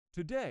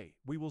Today,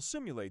 we will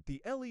simulate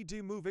the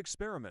LED move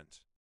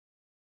experiment.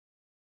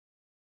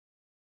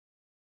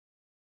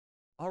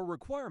 Our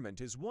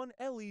requirement is one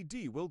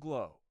LED will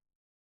glow.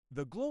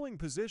 The glowing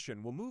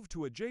position will move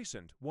to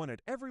adjacent one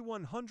at every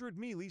 100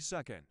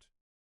 millisecond.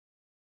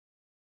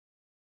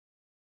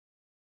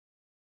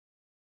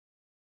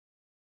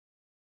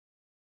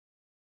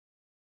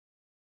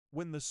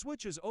 When the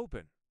switch is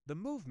open, the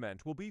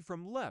movement will be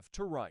from left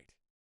to right.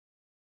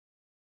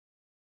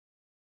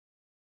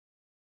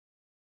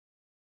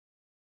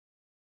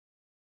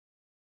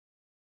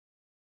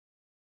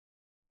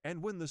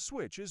 And when the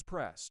switch is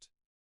pressed,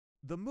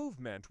 the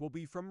movement will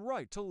be from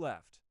right to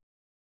left.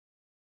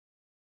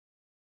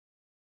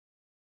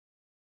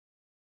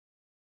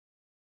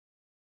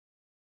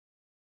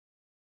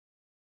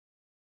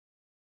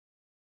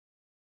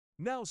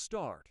 Now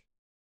start.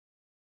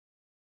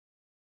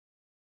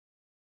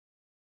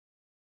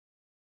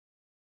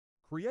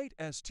 Create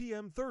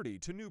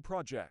STM32 new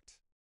project.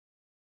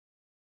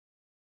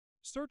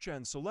 Search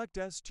and select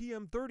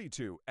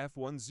STM32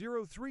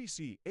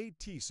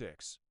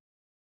 F103C8T6.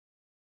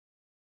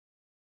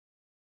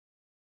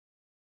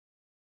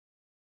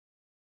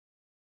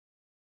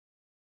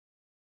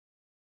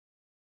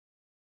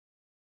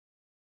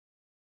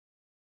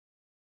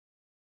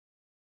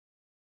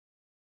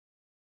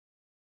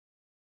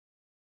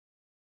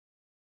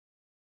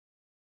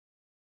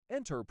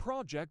 Enter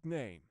project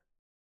name.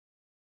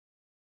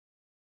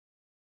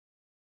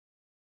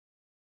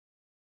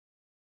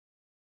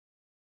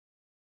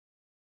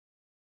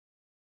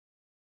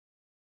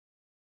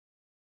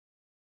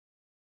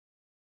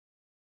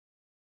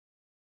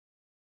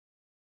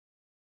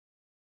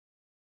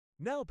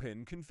 Now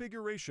pin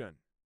configuration.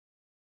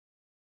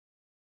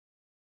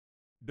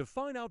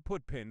 Define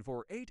output pin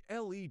for 8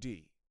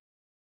 LED.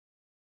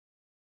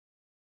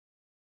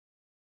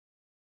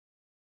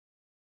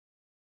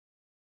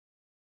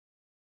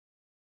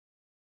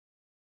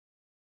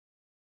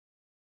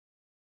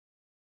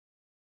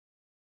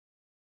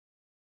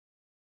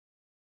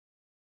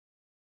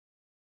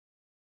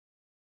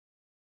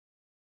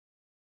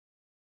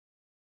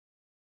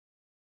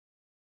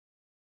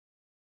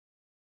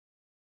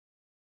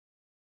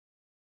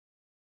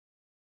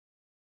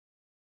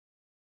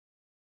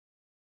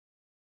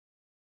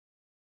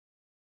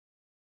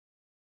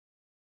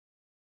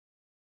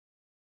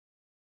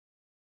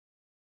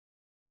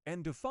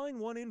 And define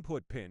one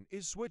input pin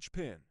is switch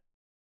pin.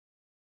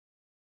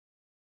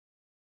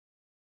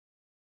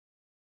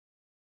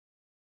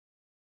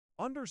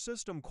 Under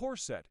System Core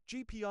Set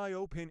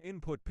GPIO pin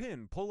input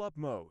pin pull-up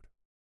mode.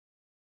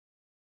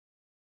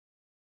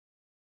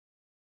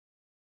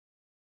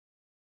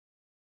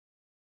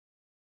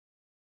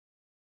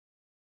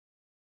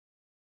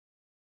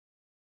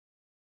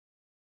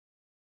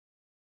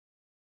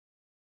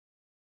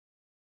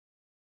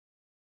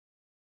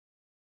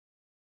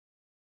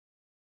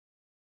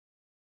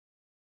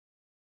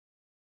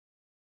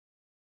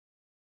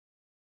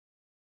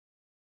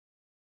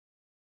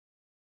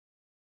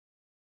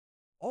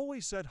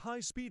 Always set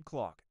high-speed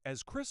clock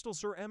as crystal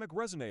ceramic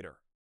resonator.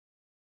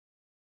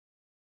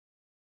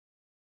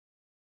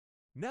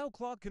 Now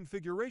clock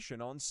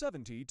configuration on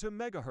 70 to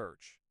MHz.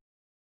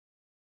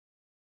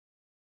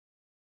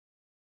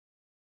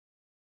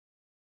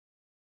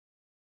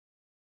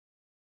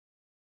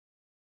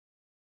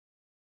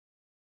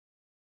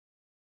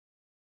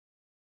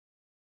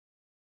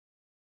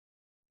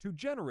 To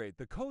generate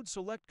the code,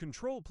 select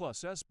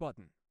Ctrl+S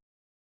button.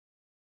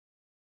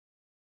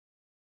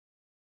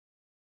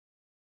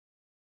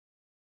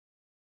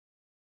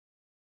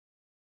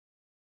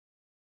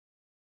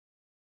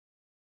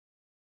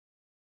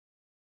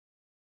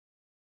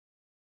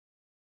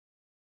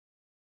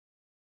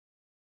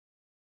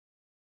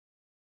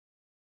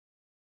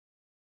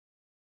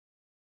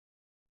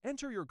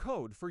 Enter your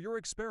code for your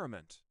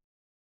experiment.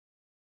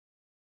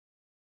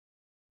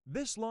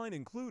 This line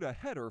include a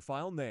header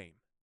file name.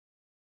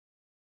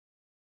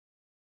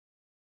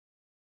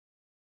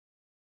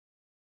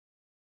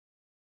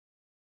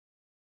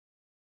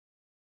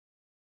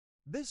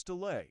 This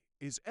delay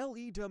is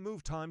LED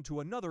move time to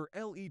another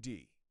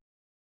LED.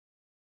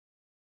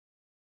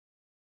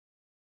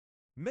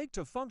 Make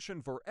to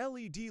function for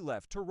LED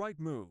left to right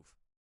move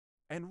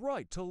and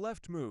right to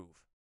left move.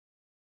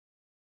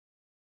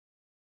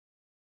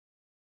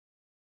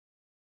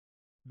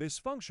 This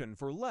function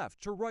for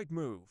left to right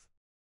move.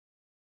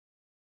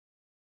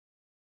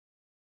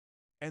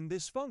 And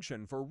this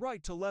function for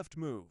right to left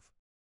move.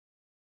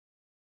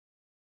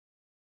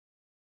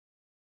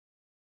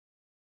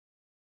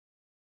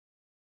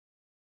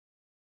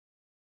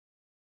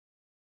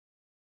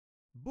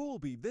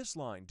 Bool-B this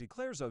line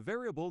declares a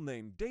variable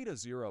named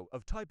data0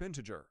 of type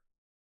integer,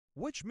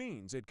 which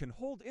means it can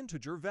hold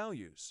integer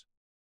values.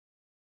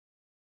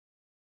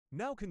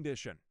 Now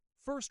condition.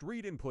 First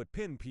read input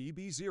pin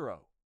PB0.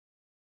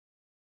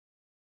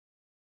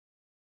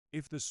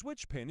 If the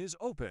switch pin is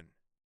open,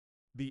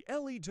 the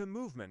LED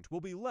movement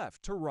will be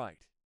left to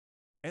right,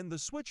 and the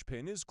switch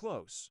pin is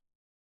close.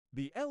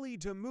 The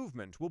LED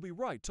movement will be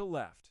right to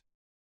left.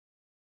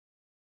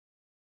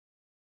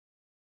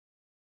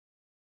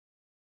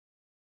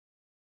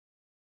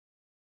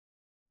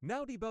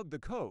 Now debug the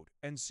code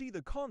and see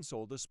the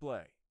console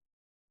display.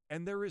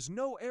 And there is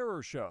no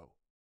error show.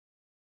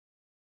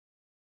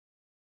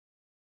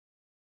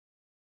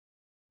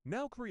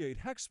 Now create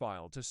hex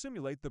file to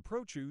simulate the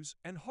Proteus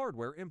and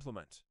hardware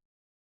implement.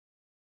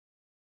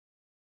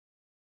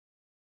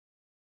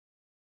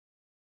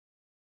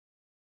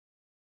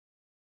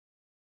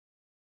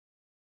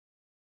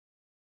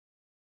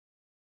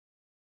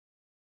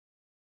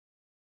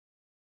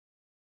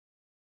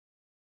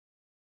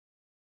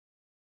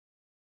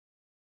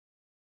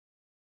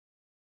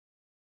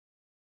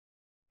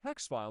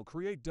 Hex file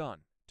create done.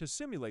 To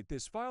simulate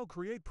this file,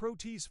 create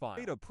Proteus file.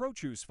 Create a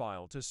Proteus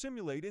file to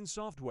simulate in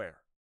software.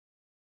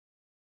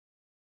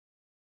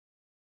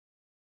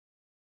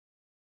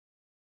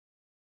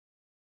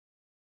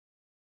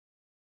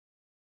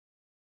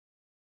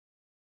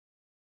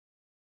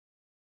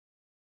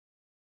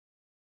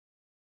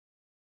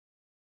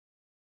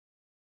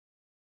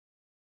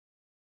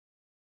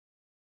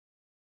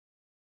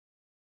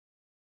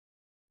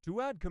 To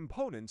add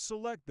components,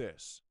 select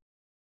this.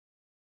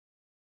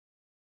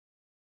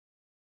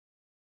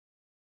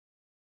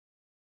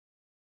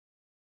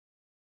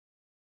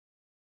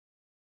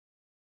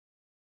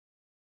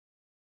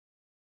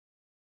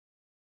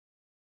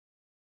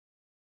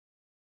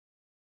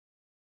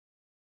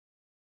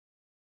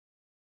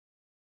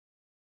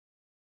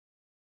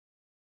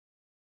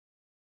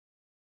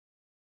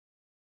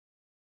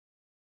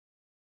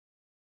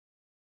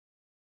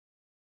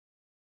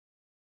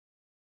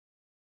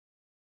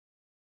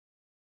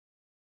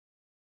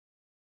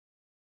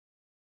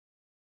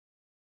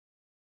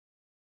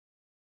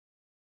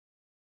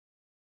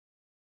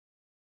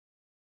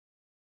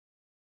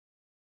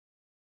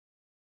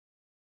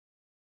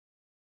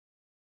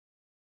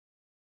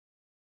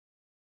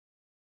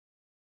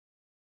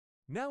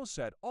 Now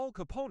set all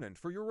component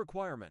for your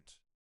requirement.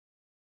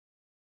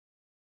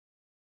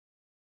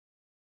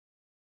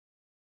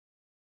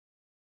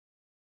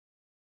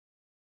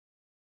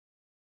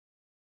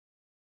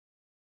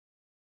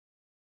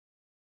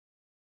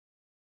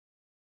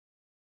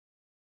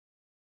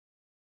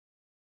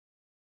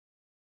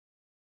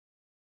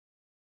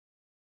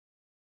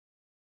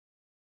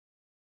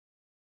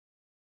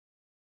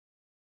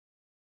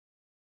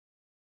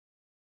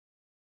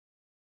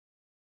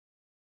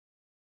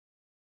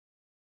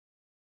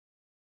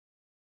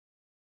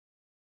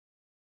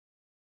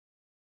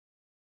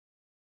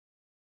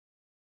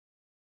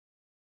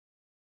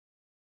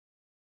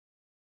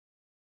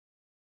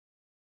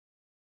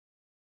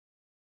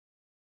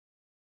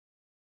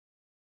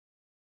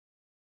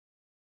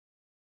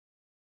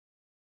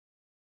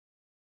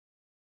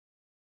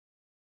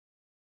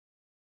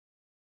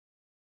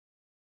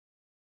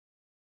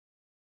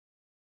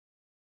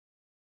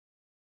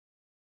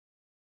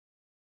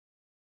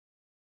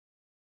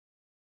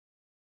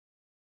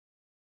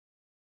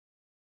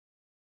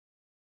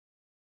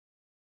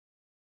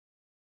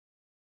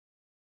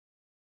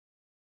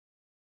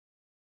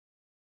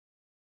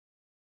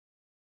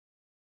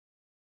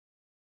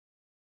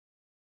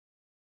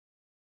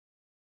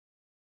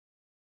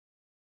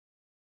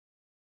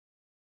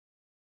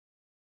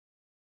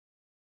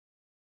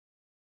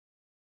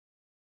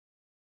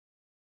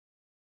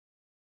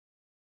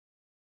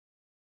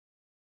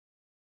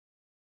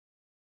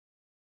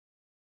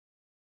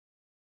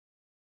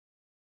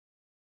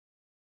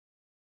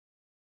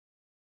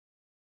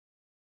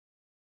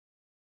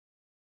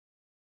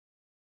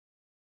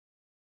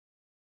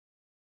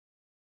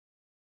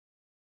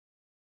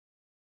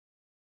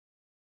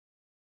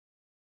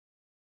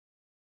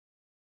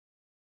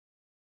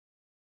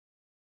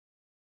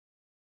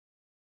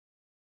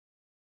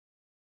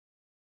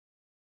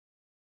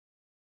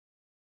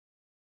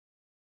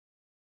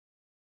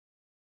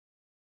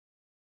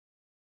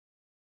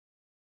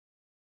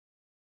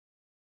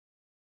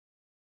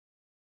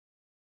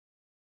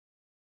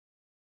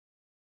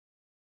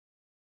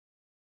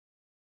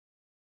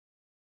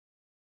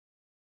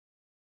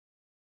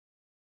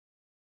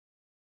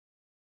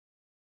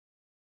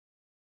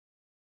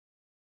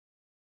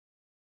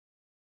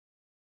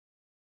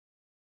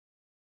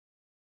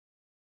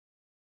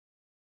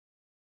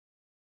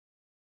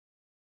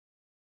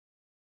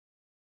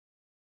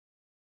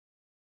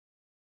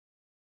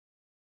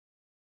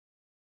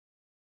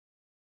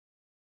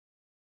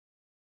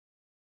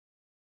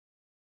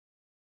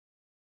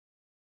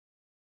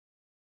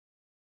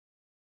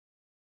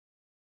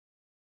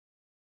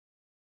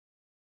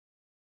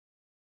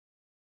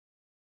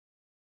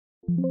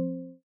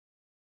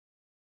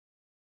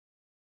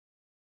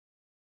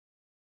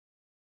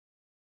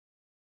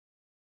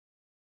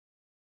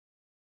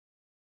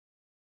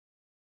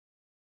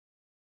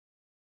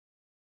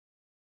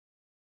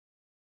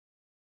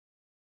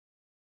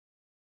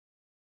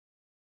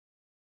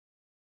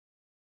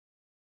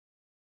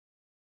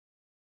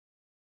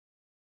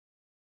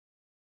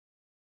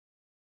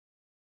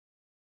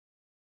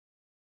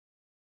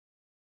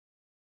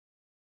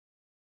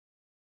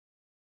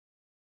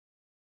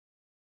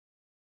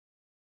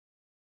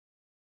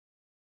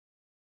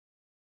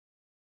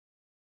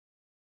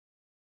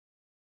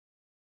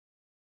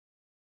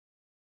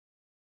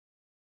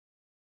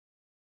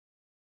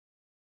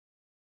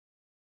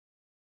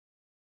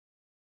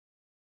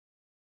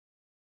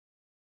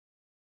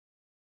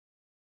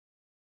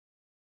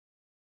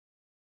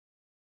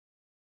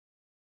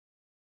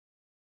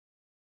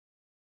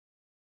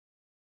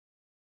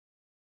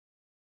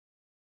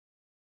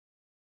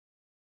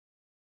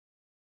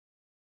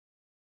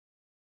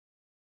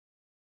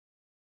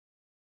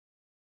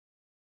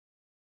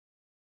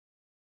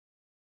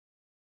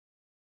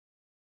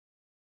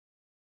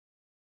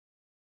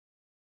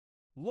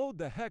 Load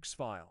the hex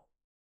file.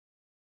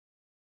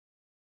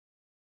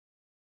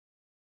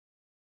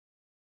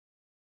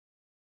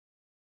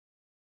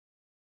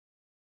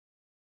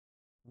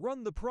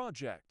 Run the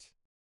project.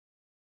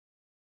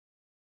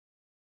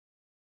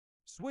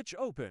 Switch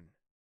open.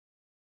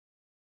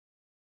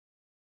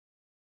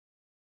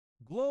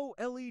 Glow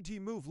LED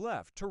move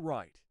left to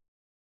right.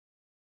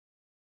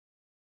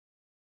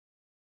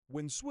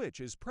 When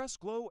switch is press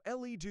glow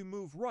LED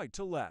move right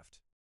to left.